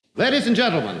Ladies and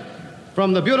gentlemen,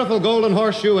 from the beautiful Golden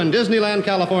Horseshoe in Disneyland,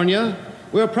 California,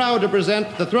 we're proud to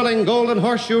present the thrilling Golden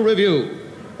Horseshoe Review.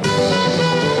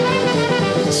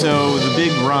 So the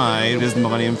big ride is the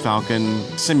Millennium Falcon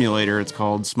simulator. It's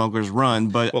called Smuggler's Run,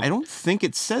 but I don't think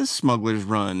it says Smuggler's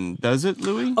Run, does it,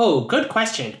 Louis? Oh, good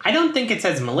question. I don't think it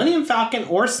says Millennium Falcon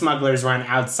or Smuggler's Run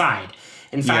outside.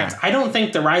 In fact, I don't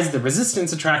think the Rise of the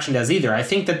Resistance attraction does either. I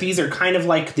think that these are kind of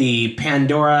like the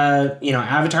Pandora,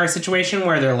 Avatar situation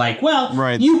where they're like,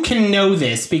 well, you can know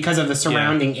this because of the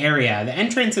surrounding area. The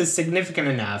entrance is significant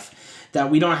enough that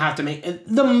we don't have to make...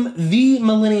 The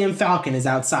Millennium Falcon is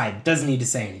outside. Doesn't need to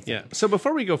say anything. Yeah. So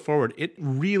before we go forward, it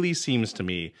really seems to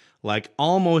me like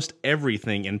almost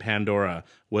everything in Pandora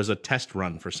was a test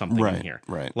run for something in here.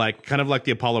 Right. Like kind of like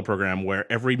the Apollo program where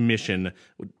every mission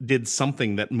did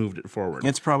something that moved it forward.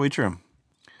 It's probably true.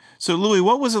 So, Louis,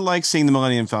 what was it like seeing the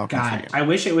Millennium Falcon for you? I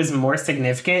wish it was more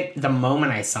significant the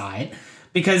moment I saw it.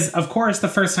 Because, of course, the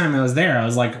first time I was there, I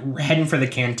was, heading for the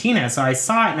cantina. So I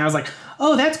saw it, and I was like,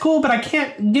 oh, that's cool, but I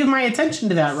can't give my attention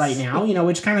to that right now,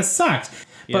 which kind of sucked.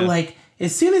 Yeah. But,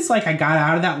 as soon as, I got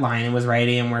out of that line and was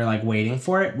ready and we're, waiting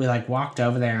for it, we, walked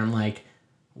over there, and I'm like,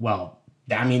 well...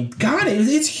 I mean, God,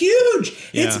 it's huge.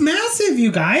 Yeah. It's massive,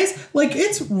 you guys.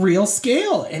 It's real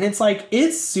scale. And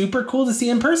it's super cool to see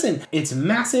in person. It's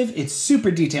massive. It's super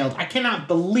detailed. I cannot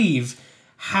believe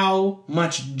how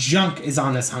much junk is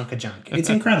on this hunk of junk. It's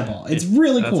incredible. It's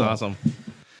really cool. That's awesome.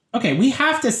 Okay, we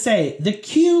have to say, the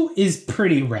queue is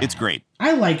pretty rad. It's great.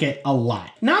 I like it a lot.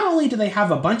 Not only do they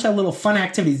have a bunch of little fun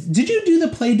activities. Did you do the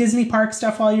Play Disney Park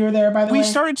stuff while you were there, by the way? We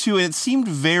started to, and it seemed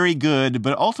very good,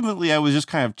 but ultimately I was just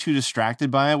kind of too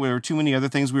distracted by it. There were too many other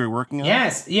things we were working on.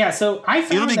 Yes, yeah, so I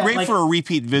found it'll be great for a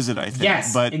repeat visit, I think.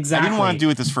 Yes, but exactly. I didn't want to do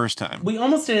it this first time. We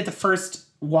almost did it the first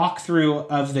walkthrough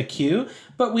of the queue,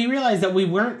 but we realized that we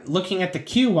weren't looking at the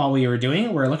queue while we were doing it.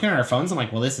 We were looking at our phones. I'm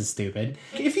like, well, this is stupid.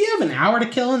 If you have an hour to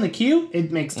kill in the queue,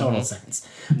 it makes total sense.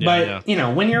 But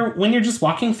when you're just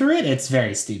walking through it, it's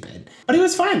very stupid. But it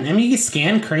was fun. I mean, you can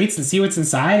scan crates and see what's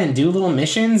inside and do little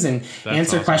missions and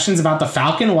answer questions about the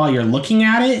Falcon while you're looking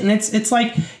at it. And it's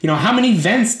like, how many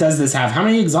vents does this have? How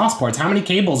many exhaust ports? How many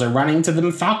cables are running to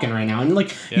the Falcon right now? And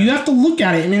you have to look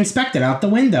at it and inspect it out the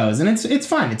windows. And it's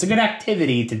fun. It's a good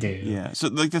activity to do. Yeah. So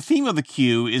the theme of the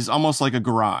queue is almost like a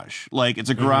garage. It's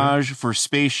a garage for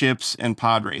spaceships and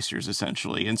pod racers,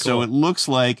 essentially. And so it looks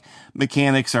like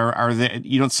mechanics are there.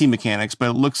 You don't see mechanics, but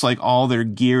it looks like all their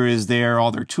gear is there,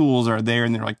 all their tools are there,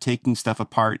 and they're taking stuff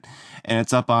apart. And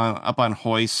it's up on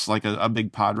hoists like a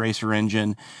big pod racer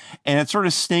engine. And it sort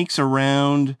of snakes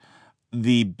around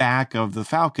the back of the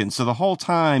Falcon. So the whole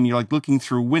time you're looking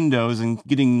through windows and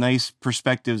getting nice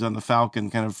perspectives on the Falcon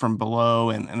kind of from below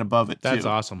and above it too. That's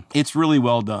awesome. It's really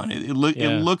well done. It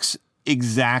looks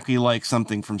exactly like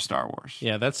something from Star Wars.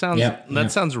 Yeah, that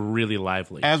sounds really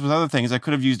lively. As with other things, I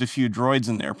could have used a few droids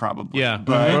in there probably. Yeah,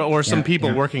 or some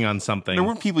people working on something. There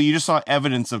weren't people, you just saw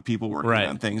evidence of people working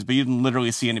on things, but you didn't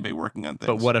literally see anybody working on things.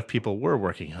 But what if people were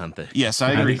working on things? Yes,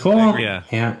 I agree. That'd be cool.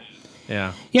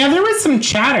 Yeah, there was some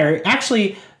chatter.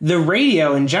 Actually, the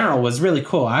radio in general was really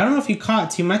cool. I don't know if you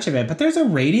caught too much of it, but there's a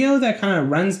radio that kind of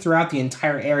runs throughout the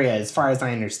entire area as far as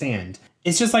I understand.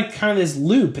 It's just kind of this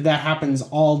loop that happens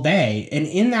all day. And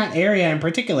in that area in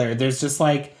particular, there's just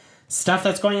stuff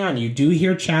that's going on. You do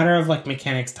hear chatter of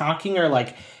mechanics talking or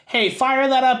hey, fire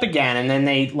that up again. And then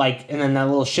they and then that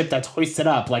little ship that's hoisted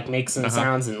up makes some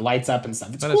sounds and lights up and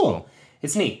stuff. It's cool.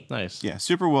 It's neat. Nice. Yeah,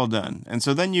 super well done. And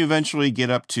so then you eventually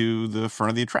get up to the front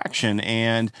of the attraction,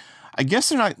 and I guess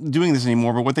they're not doing this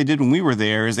anymore, but what they did when we were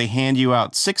there is they hand you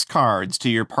out 6 cards to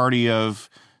your party of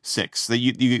 6 that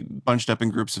you get bunched up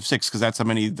in groups of 6 because that's how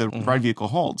many the ride vehicle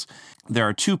holds. There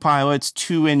are 2 pilots,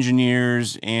 2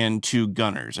 engineers, and 2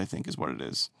 gunners, I think is what it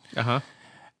is.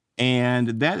 And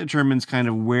that determines kind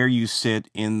of where you sit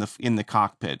in the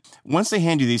cockpit. Once they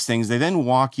hand you these things, they then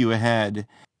walk you ahead.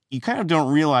 You kind of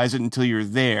don't realize it until you're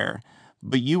there,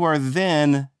 but you are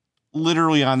then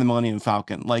literally on the Millennium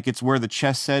Falcon. It's where the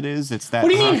chess set is. It's that. What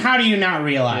do you mean? How do you not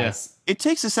realize? It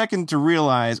takes a second to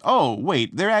realize, oh,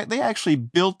 wait, they actually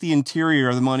built the interior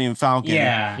of the Millennium Falcon.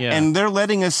 Yeah. And they're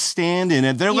letting us stand in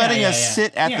it. They're letting us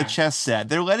sit at the chess set.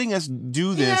 They're letting us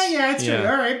do this. Yeah, it's true.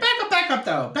 All right, back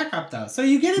up though. So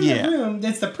you get in the room,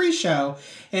 it's the pre-show,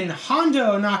 and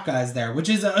Hondo Onaka is there, which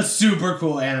is a super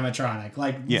cool animatronic.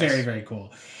 Very, very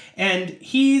cool. And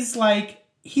he's talking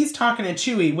to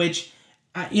Chewie, which,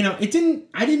 I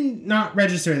did not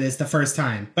register this the first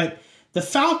time, but the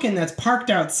Falcon that's parked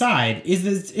outside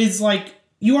is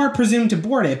you are presumed to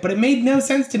board it, but it made no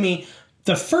sense to me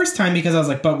the first time because I was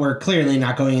like, but we're clearly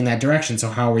not going in that direction, so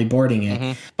how are we boarding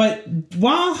it? But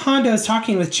while Hondo's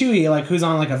talking with Chewie, like who's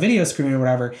on like a video screen or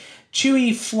whatever,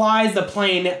 Chewie flies the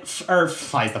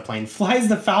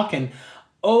Falcon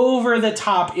over the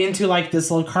top into like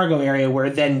this little cargo area where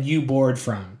then you board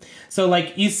from. So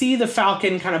like you see the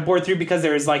Falcon kind of board through because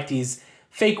there's like these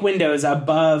fake windows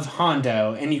above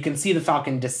Hondo, and you can see the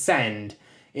Falcon descend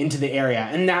into the area,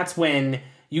 and that's when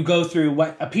you go through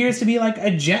what appears to be like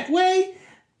a jetway.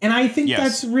 And I think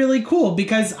that's really cool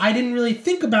because I didn't really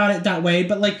think about it that way.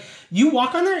 But like you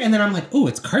walk on there and then I'm like, oh,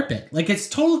 it's carpet. Like it's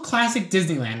total classic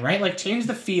Disneyland, right? Like change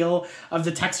the feel of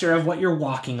the texture of what you're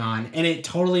walking on. And it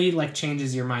totally like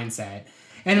changes your mindset.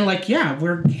 And like, yeah,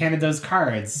 we're handed those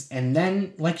cards. And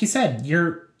then, like you said,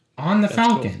 you're on the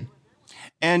Falcon. Cool.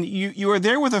 And you are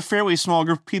there with a fairly small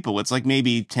group of people. It's like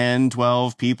maybe 10,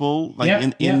 12 people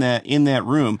like in that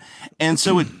room. And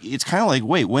so it's kind of like,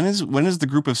 wait, when is the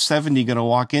group of 70 going to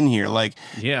walk in here? Like,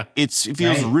 it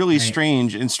feels really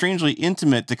strange and strangely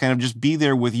intimate to kind of just be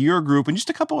there with your group and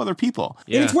just a couple other people.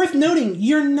 Yeah. And it's worth noting,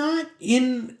 you're not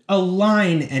in a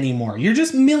line anymore. You're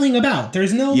just milling about.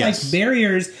 There's no like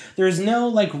barriers. There's no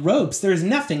like ropes. There's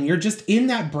nothing. You're just in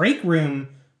that break room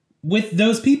with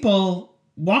those people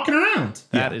walking around.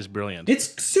 That is brilliant.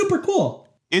 It's super cool.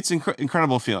 It's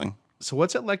incredible feeling. So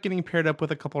what's it like getting paired up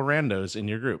with a couple randos in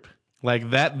your group?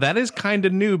 Like that is kind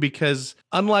of new because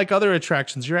unlike other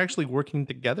attractions, you're actually working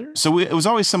together. So it was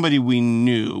always somebody we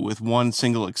knew with one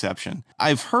single exception.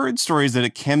 I've heard stories that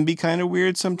it can be kind of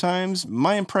weird sometimes.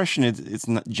 My impression is it's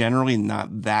generally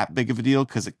not that big of a deal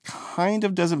because it kind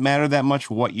of doesn't matter that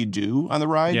much what you do on the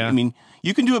ride. I mean,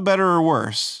 you can do it better or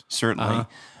worse, certainly.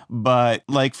 But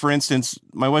like, for instance,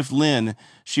 my wife, Lynn,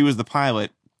 she was the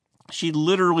pilot. She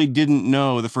literally didn't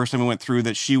know the first time we went through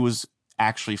that she was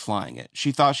actually flying it.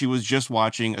 She thought she was just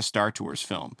watching a Star Tours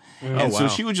film. So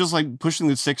she was just like pushing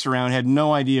the sticks around, had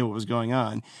no idea what was going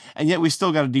on. And yet we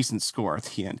still got a decent score at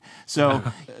the end. So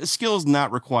skill is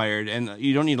not required, and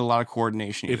you don't need a lot of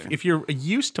coordination either. If you're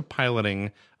used to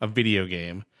piloting a video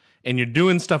game and you're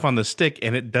doing stuff on the stick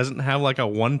and it doesn't have like a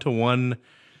one-to-one.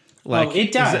 Like,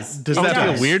 it does. Does that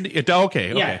feel weird?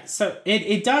 Okay. Yeah, so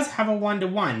it does have a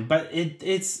 1-to-1, but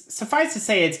it's suffice to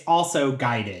say it's also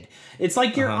guided. It's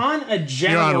like you're on a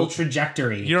general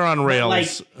trajectory. You're on rails. Like,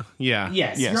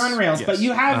 yes, you're on rails, but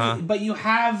you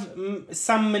have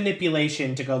some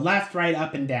manipulation to go left, right,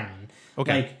 up, and down.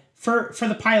 Okay. Like for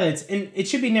the pilots, and it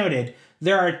should be noted,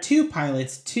 there are 2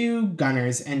 pilots, 2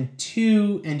 gunners, and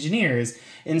 2 engineers.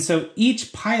 And so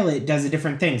each pilot does a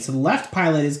different thing. So the left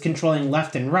pilot is controlling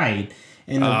left and right,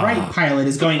 and the right pilot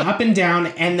is going up and down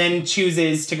and then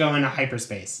chooses to go into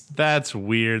hyperspace. That's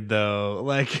weird, though.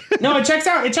 Like, no, it checks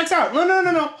out.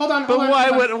 No. Hold on. But why?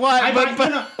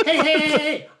 No.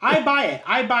 Hey. I buy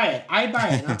it.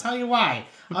 And I'll tell you why.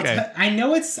 I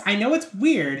know it's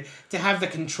weird to have the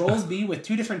controls be with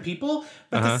 2 different people,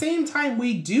 but at the same time,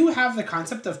 we do have the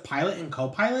concept of pilot and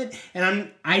co-pilot,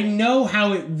 and I know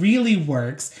how it really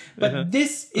works, but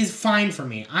this is fine for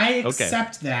me. I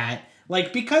accept that,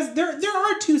 like, because there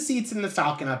are 2 seats in the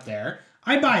Falcon up there.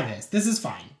 I buy this. This is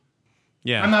fine.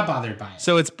 Yeah, I'm not bothered by it.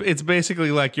 So it's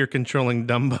basically like you're controlling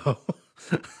Dumbo.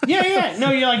 Yeah.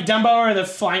 No, you're like Dumbo or the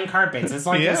flying carpets. It's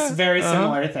like this very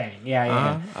similar thing.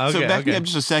 Yeah. So backing up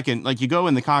just a second, like you go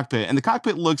in the cockpit, and the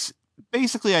cockpit looks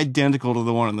basically identical to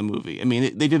the one in the movie. I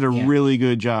mean, they did a really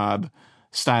good job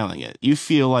styling it. You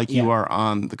feel like you are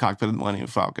on the cockpit of the Millennium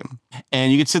Falcon.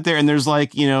 And you can sit there, and there's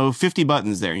like, 50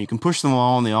 buttons there. You can push them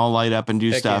all, and they all light up and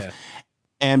do stuff. Yeah.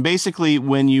 And basically,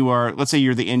 when you are, let's say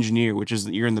you're the engineer, which is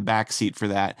you're in the back seat for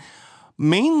that,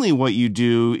 mainly what you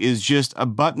do is just a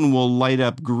button will light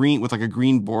up green with like a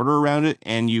green border around it,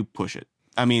 and you push it.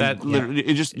 I mean,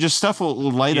 it just stuff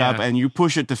will light up, and you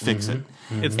push it to fix it.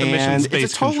 It's the mission space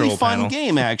it's a totally fun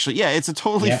game, actually. Yeah, it's a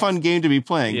totally fun game to be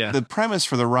playing. Yeah. The premise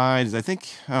for the ride is, I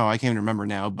think, I can't remember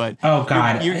now, but oh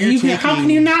god, how can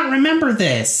you not remember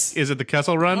this? Is it the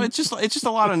Kessel Run? Well, it's just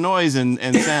a lot of noise and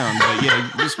sound. But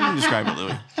yeah, just describe it,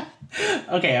 Louis.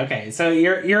 Okay. So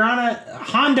you're on a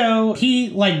Hondo.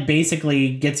 He like basically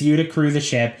gets you to crew the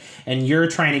ship, and you're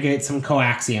trying to get some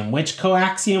coaxium, which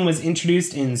coaxium was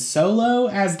introduced in Solo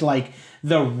as like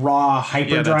the raw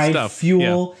hyperdrive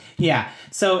fuel. Yeah.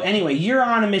 So anyway, you're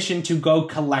on a mission to go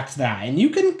collect that, and you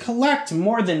can collect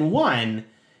more than one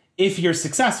if you're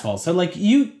successful. So like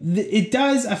it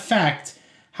does affect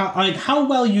how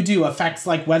well you do affects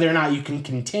like whether or not you can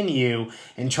continue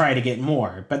and try to get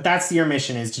more. But that's your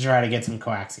mission, is to try to get some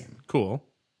coaxium. Cool.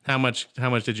 How much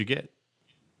did you get?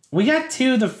 We got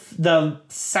 2 the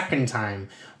second time.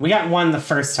 We got 1 the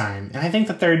first time. And I think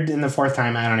the third and the fourth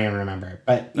time, I don't even remember.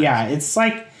 But yeah, it's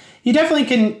like you definitely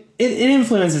can. it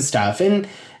influences stuff. And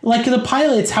like the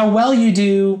pilots, how well you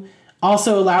do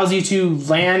also allows you to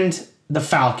land the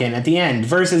Falcon at the end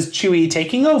versus Chewie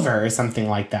taking over or something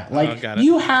like that. Like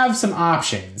you have some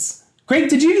options. Greg,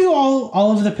 did you do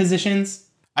all of the positions?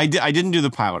 I didn't do the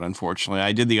pilot, unfortunately.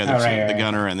 I did the other two, the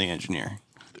gunner and the engineer.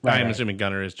 I'm assuming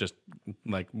gunner is just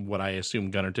like what I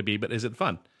assume gunner to be, but is it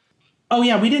fun? Oh,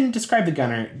 yeah, we didn't describe the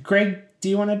gunner. Greg, do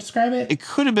you want to describe it? It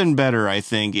could have been better, I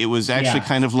think. It was actually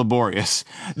kind of laborious.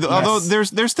 Although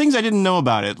there's things I didn't know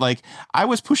about it. Like, I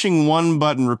was pushing one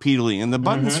button repeatedly, and the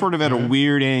button's sort of at a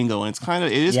weird angle, and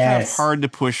it is kind of hard to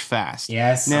push fast.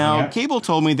 Yes. Now, Cable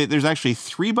told me that there's actually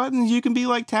 3 buttons you can be,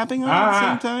 like, tapping on at the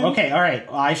same time. Okay, all right.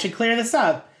 Well, I should clear this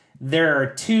up. There are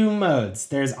 2 modes.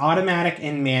 There's automatic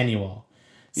and manual.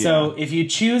 So if you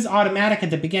choose automatic at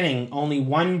the beginning, only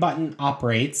 1 button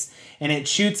operates, and it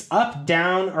shoots up,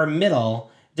 down, or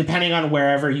middle, depending on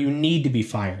wherever you need to be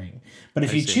firing. But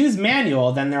if you choose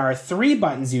manual, then there are 3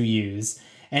 buttons you use,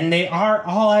 and they are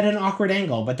all at an awkward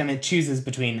angle, but then it chooses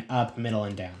between up, middle,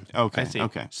 and down. Okay,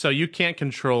 okay. So you can't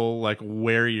control like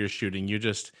where you're shooting. You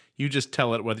just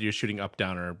tell it whether you're shooting up,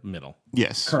 down, or middle.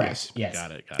 Yes. Correct. Yes.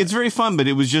 Got it. It's very fun, but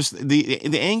it was just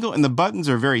the angle and the buttons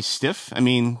are very stiff. I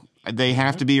mean, they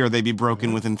have to be, or they'd be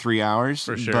broken within 3 hours.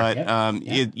 For sure. But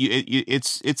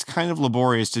it's kind of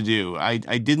laborious to do. I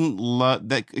didn't love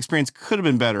that experience. Could have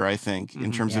been better, I think,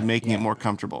 in terms of making it more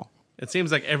comfortable. It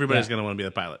seems like everybody's going to want to be the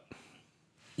pilot.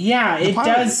 Yeah, it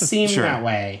does seem that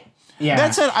way. Yeah.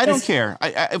 That said, I don't care.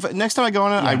 If next time I go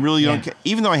on it, I really don't care.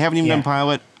 Even though I haven't even done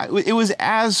pilot, it was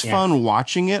as fun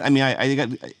watching it. I mean, I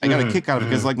got a kick out of it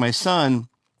because, like, my son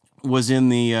was in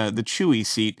the Chewie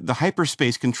seat. The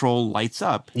hyperspace control lights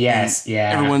up. Yes,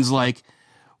 Everyone's like,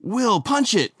 "Will,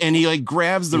 punch it!" And he like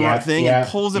grabs the right thing and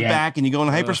pulls it back, and you go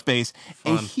into hyperspace.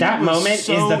 And that moment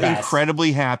so is the best.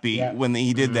 Incredibly happy when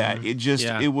he did that. It just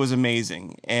it was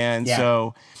amazing, and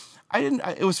so I didn't.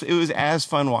 It was as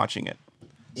fun watching it.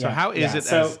 So how is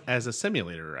it as a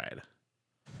simulator ride?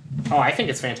 Oh, I think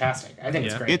it's fantastic. I think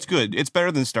it's great. It's good. It's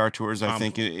better than Star Tours, I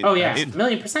think.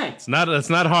 $1,000,000%. It's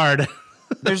not hard.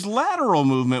 There's lateral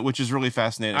movement, which is really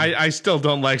fascinating. I still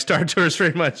don't like Star Tours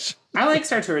very much. I like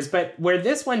Star Tours, but where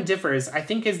this one differs, I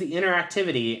think, is the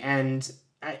interactivity, and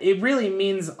it really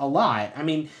means a lot. I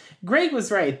mean, Greg was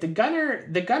right. The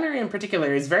gunner in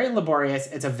particular is very laborious.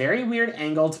 It's a very weird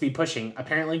angle to be pushing.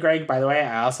 Apparently, Greg, by the way,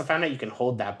 I also found out you can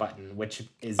hold that button, which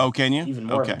is can you? even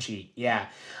more of a cheat. Yeah.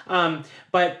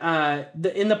 But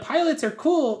the pilots are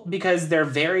cool because they're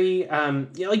very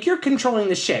like you're controlling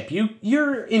the ship.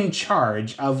 You're in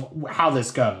charge of how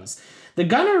this goes. The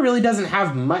gunner really doesn't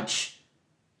have much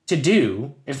to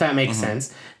do, if that makes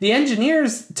sense. The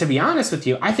engineers, to be honest with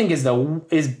you, I think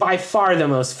is by far the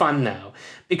most fun though,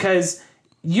 because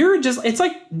it's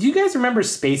like, do you guys remember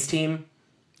Space Team?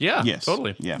 Yeah, yes,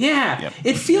 totally. Yeah. Yep.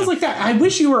 It feels like that. I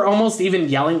wish you were almost even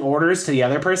yelling orders to the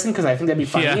other person, because I think that'd be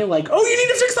funny. Yeah. Like, oh, you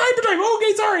need to fix the hyperdrive. Oh,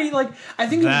 okay, sorry. Like, I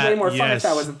think it would be way more fun if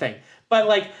that was the thing. But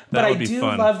I do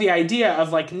love the idea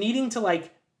of like needing to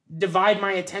like divide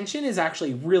my attention is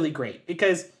actually really great,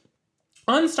 because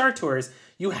on Star Tours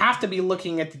you have to be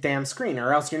looking at the damn screen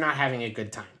or else you're not having a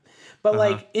good time. But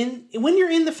like when you're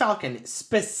in the Falcon,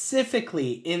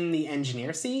 specifically in the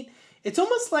engineer seat, it's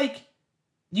almost like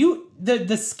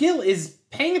the skill is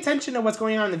paying attention to what's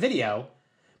going on in the video,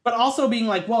 but also being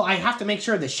like, well, I have to make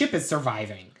sure the ship is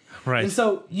surviving. Right. And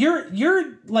so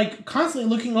you're like constantly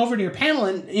looking over to your panel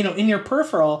and, in your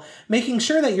peripheral, making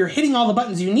sure that you're hitting all the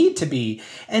buttons you need to be.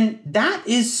 And that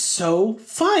is so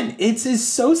fun. It is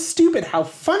so stupid how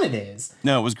fun it is.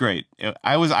 No, it was great.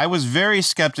 I was very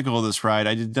skeptical of this ride.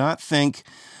 I did not think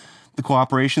the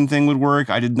cooperation thing would work.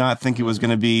 I did not think it was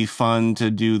going to be fun to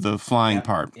do the flying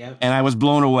part. Yep. And I was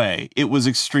blown away. It was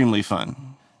extremely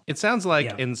fun. It sounds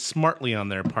like, and smartly on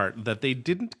their part, that they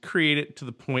didn't create it to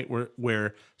the point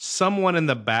where someone in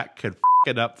the back could f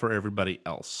it up for everybody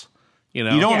else. You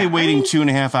don't want to be waiting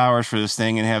 2.5 hours for this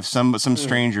thing and have some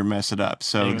stranger mess it up.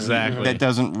 So exactly, that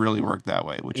doesn't really work that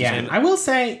way. Which is good. I will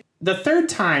say the third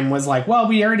time was like, well,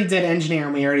 we already did engineer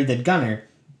and we already did gunner,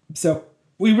 so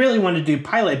we really wanted to do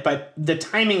pilot, but the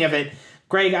timing of it,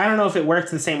 Greg, I don't know if it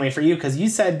works the same way for you, because you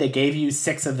said they gave you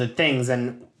 6 of the things,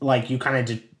 and like you kind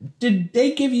of did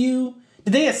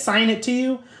they assign it to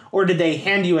you, or did they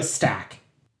hand you a stack?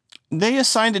 They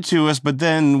assigned it to us, but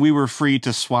then we were free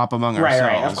to swap among ourselves.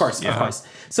 Right, of course.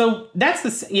 So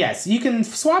that's yes, you can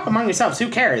swap among yourselves, who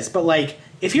cares? But like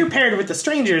if you're paired with the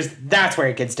strangers, that's where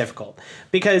it gets difficult,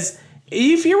 because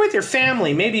if you're with your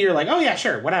family, maybe you're like, oh yeah,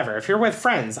 sure, whatever. If you're with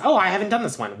friends, oh, I haven't done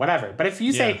this one, whatever. But if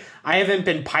you say, I haven't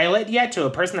been pilot yet to a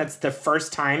person that's the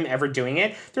first time ever doing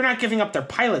it, they're not giving up their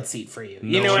pilot seat for you.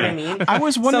 You know what I mean? I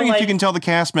was wondering if you can tell the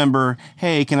cast member,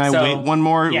 hey, can I wait one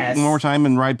more time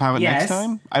and ride pilot next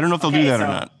time? I don't know if they'll do that or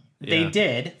not. They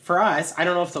did for us. I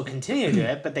don't know if they'll continue to do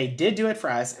it, but they did do it for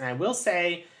us. And I will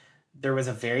say there was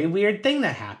a very weird thing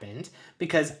that happened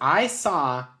because I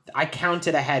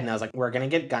counted ahead and I was like, we're going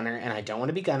to get Gunner and I don't want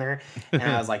to be Gunner. And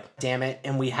I was like, damn it.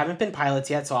 And we haven't been pilots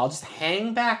yet. So I'll just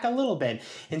hang back a little bit.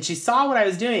 And she saw what I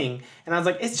was doing. And I was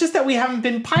like, it's just that we haven't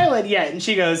been pilot yet. And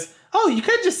she goes, oh, you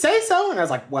could just say so. And I was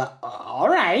like, well, all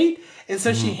right. And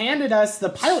so she handed us the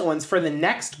pilot ones for the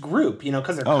next group, you know,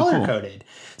 because they're color coded.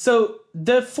 So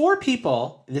the 4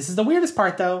 people, this is the weirdest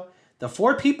part though, the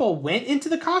 4 people went into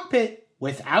the cockpit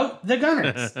without the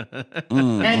gunners.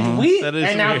 And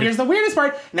now here's the weirdest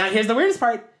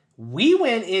part. We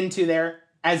went into there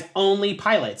as only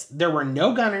pilots. There were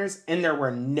no gunners and there were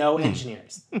no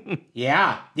engineers.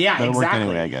 Yeah, That'll exactly. work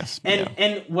anyway, I guess.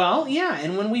 And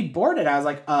when we boarded, I was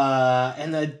like,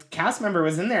 and the cast member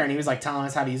was in there and he was like telling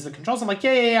us how to use the controls. I'm like,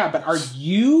 yeah, but are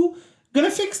you gonna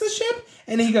fix the ship?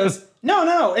 And he goes,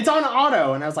 no, it's on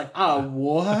auto. And I was like,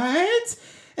 what?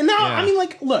 And now, I mean,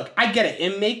 like, look, I get it.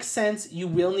 It makes sense. You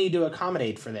will need to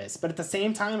accommodate for this. But at the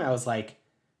same time, I was like,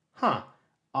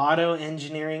 auto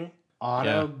engineering,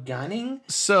 auto gunning.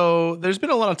 So there's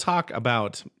been a lot of talk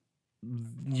about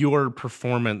your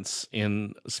performance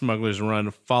in Smuggler's Run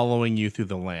following you through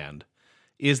the land.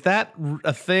 Is that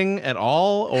a thing at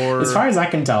all? Or as far as I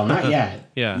can tell, not yet.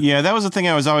 Yeah, that was the thing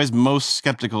I was always most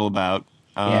skeptical about.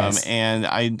 And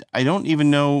I don't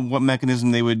even know what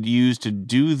mechanism they would use to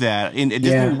do that. In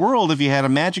Disney World, if you had a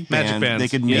magic band, they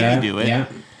could maybe do it. Yeah.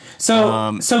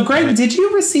 So Greg, did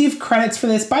you receive credits for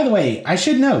this? By the way, I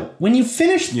should note, when you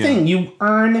finish the thing, you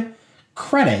earn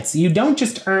credits. You don't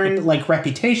just earn like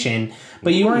reputation,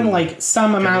 but you earn like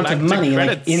some amount of money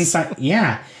like inside.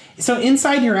 Yeah. So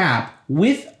inside your app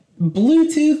with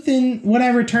Bluetooth and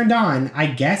whatever turned on, I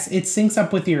guess it syncs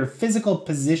up with your physical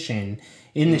position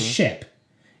in the ship.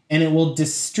 And it will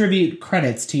distribute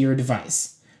credits to your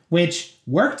device, which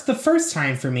worked the first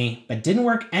time for me, but didn't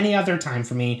work any other time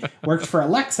for me. Worked for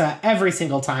Alexa every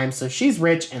single time, so she's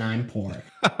rich and I'm poor.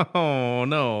 Oh,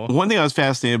 no. One thing I was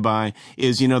fascinated by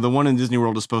is, the one in Disney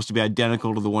World is supposed to be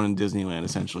identical to the one in Disneyland,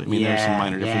 essentially. I mean, there's some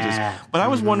minor differences. But I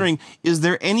was wondering, is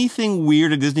there anything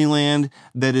weird at Disneyland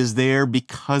that is there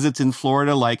because it's in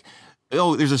Florida? Like,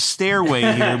 oh, there's a stairway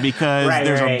here because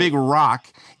there's a big rock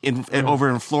over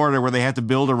in Florida where they had to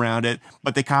build around it,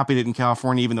 but they copied it in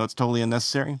California, even though it's totally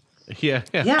unnecessary. Yeah.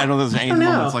 I don't know if there's any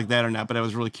moments like that or not, but I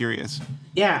was really curious.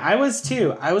 Yeah, I was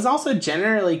too. I was also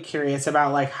generally curious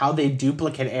about like how they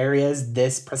duplicate areas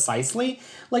this precisely.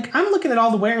 Like I'm looking at all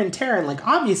the wear and tear and like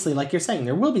obviously, like you're saying,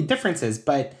 there will be differences,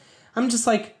 but I'm just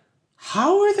like,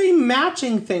 how are they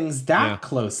matching things that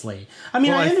closely? I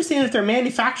mean, I understand if they're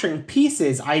manufacturing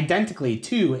pieces identically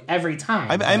too every time.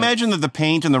 I imagine that the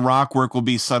paint and the rock work will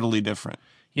be subtly different.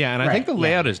 Yeah, and I think the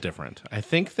layout is different. I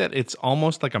think that it's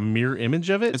almost like a mirror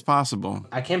image of it. It's possible.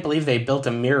 I can't believe they built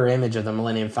a mirror image of the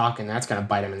Millennium Falcon. That's going to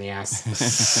bite him in the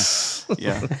ass.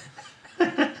 Yeah.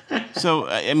 So,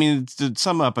 I mean, to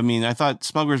sum up, I mean, I thought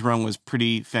Smuggler's Run was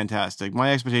pretty fantastic.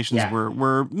 My expectations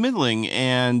were middling,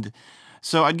 and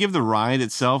so I'd give the ride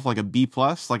itself like a B+.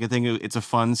 Like I think it's a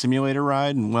fun simulator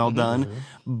ride and well done.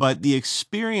 But the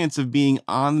experience of being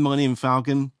on the Millennium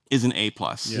Falcon is an A+.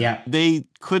 Yeah. They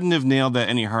couldn't have nailed that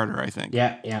any harder, I think.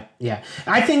 Yeah.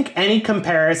 I think any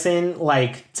comparison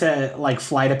like to like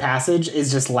Flight of Passage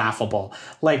is just laughable.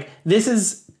 Like this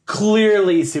is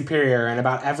clearly superior in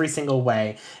about every single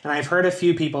way. And I've heard a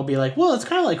few people be like, well, it's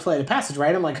kind of like Flight of Passage,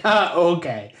 right? I'm like,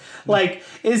 okay. Like,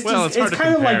 it's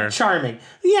kind of like charming.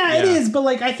 Yeah, it is. But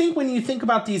like, I think when you think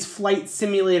about these flight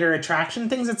simulator attraction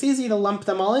things, it's easy to lump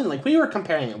them all in. Like we were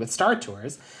comparing it with Star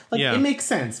Tours. Like it makes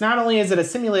sense. Not only is it a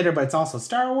simulator, but it's also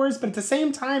Star Wars. But at the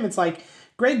same time, it's like,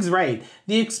 Greg's right.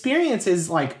 The experience is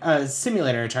like a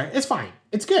simulator attraction. It's fine.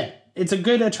 It's good. It's a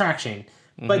good attraction.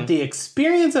 But the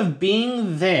experience of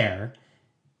being there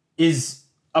is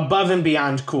above and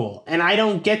beyond cool. And I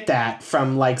don't get that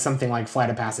from like something like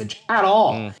Flight of Passage at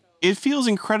all. It feels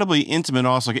incredibly intimate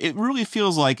also. It really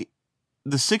feels like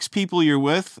the 6 people you're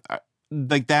with,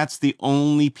 like that's the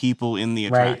only people in the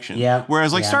attraction. Right. Yeah.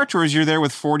 Whereas like Star Tours, you're there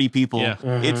with 40 people.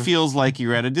 Yeah. It feels like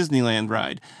you're at a Disneyland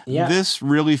ride. Yeah. This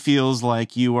really feels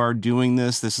like you are doing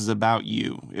this. This is about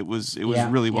you. It was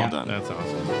really well done. That's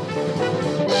awesome.